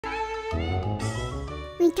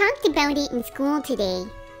We talked about it in school today.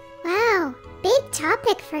 Wow, big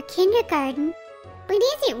topic for kindergarten. But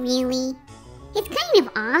is it really? It's kind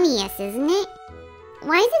of obvious, isn't it?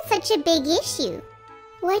 Why is it such a big issue?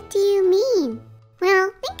 What do you mean?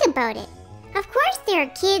 Well, think about it. Of course there are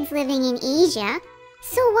kids living in Asia.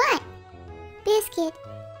 So what? Biscuit,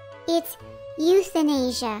 it's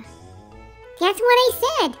euthanasia. That's what I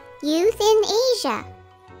said. Euthanasia.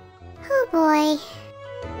 Oh boy.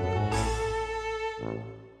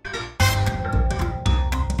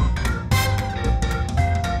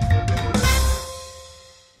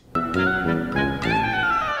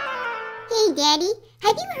 Hey Daddy,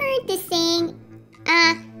 have you heard the saying,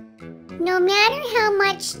 no matter how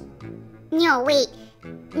much... No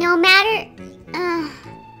matter...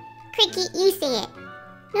 Cricket, you say it.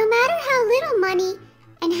 No matter how little money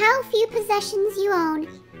and how few possessions you own,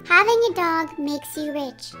 having a dog makes you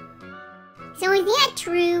rich. So is that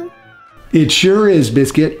true? It sure is,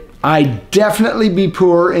 Biscuit. I'd definitely be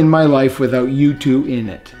poor in my life without you two in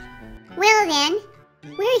it. Well then,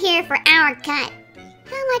 we're here for our cut.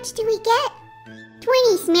 How much do we get?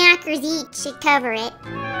 20 smackers each should cover it.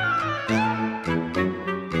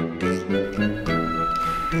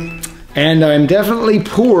 And I'm definitely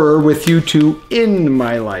poorer with you two in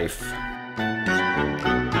my life.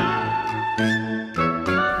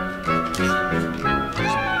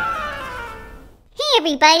 Hey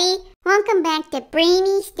everybody, welcome back to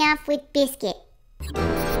Brainy Stuff with Biscuit.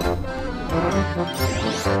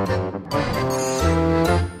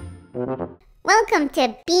 Welcome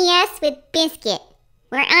to BS with Biscuit,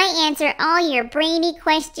 where I answer all your brainy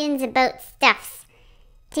questions about stuffs.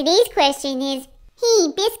 Today's question is,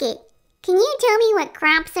 hey Biscuit, can you tell me what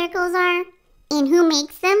crop circles are? And who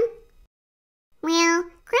makes them? Well,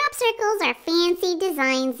 crop circles are fancy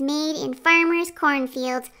designs made in farmers'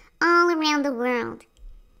 cornfields all around the world.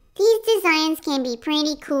 These designs can be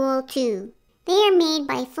pretty cool too. They are made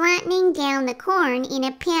by flattening down the corn in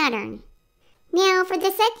a pattern. Now for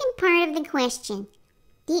the second part of the question.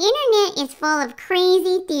 The internet is full of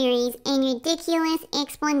crazy theories and ridiculous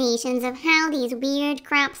explanations of how these weird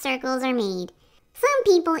crop circles are made. Some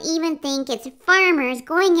people even think it's farmers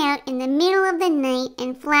going out in the middle of the night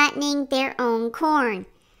and flattening their own corn.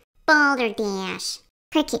 Balderdash.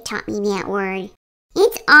 Cricket taught me that word.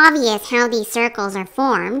 It's obvious how these circles are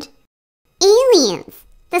formed. Aliens!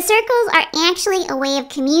 The circles are actually a way of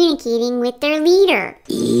communicating with their leader.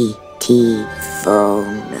 E.T.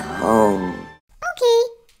 phone home. Okay,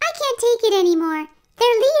 I can't take it anymore.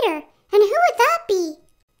 Their leader. And who would that be?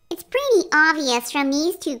 It's pretty obvious from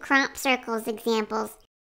these two crop circles examples.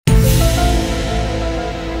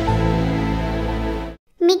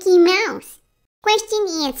 Mickey Mouse. Question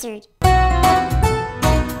answered.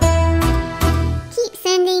 Keep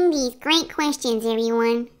sending these great questions,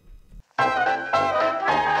 everyone.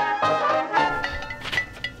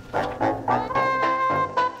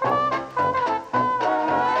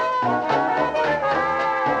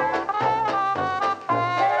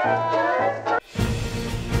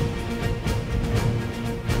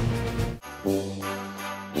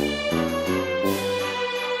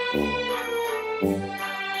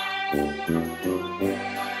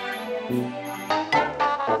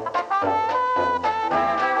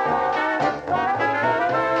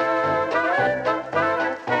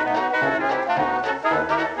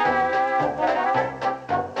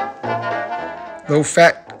 Low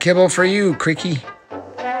fat kibble for you, Cricky.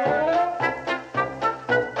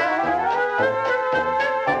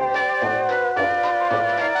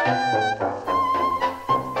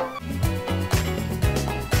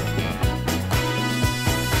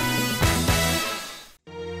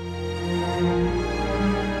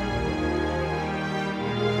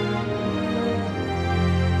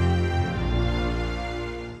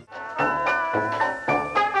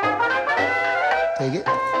 Take it.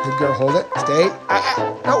 Good girl, hold it. Stay.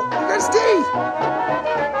 No, you gotta stay.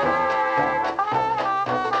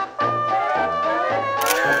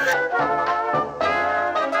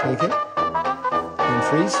 Take it. And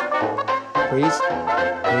freeze. Freeze.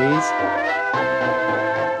 Freeze.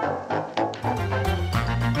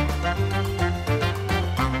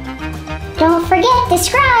 Don't forget to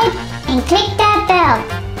subscribe and click that bell.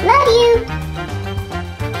 Love you!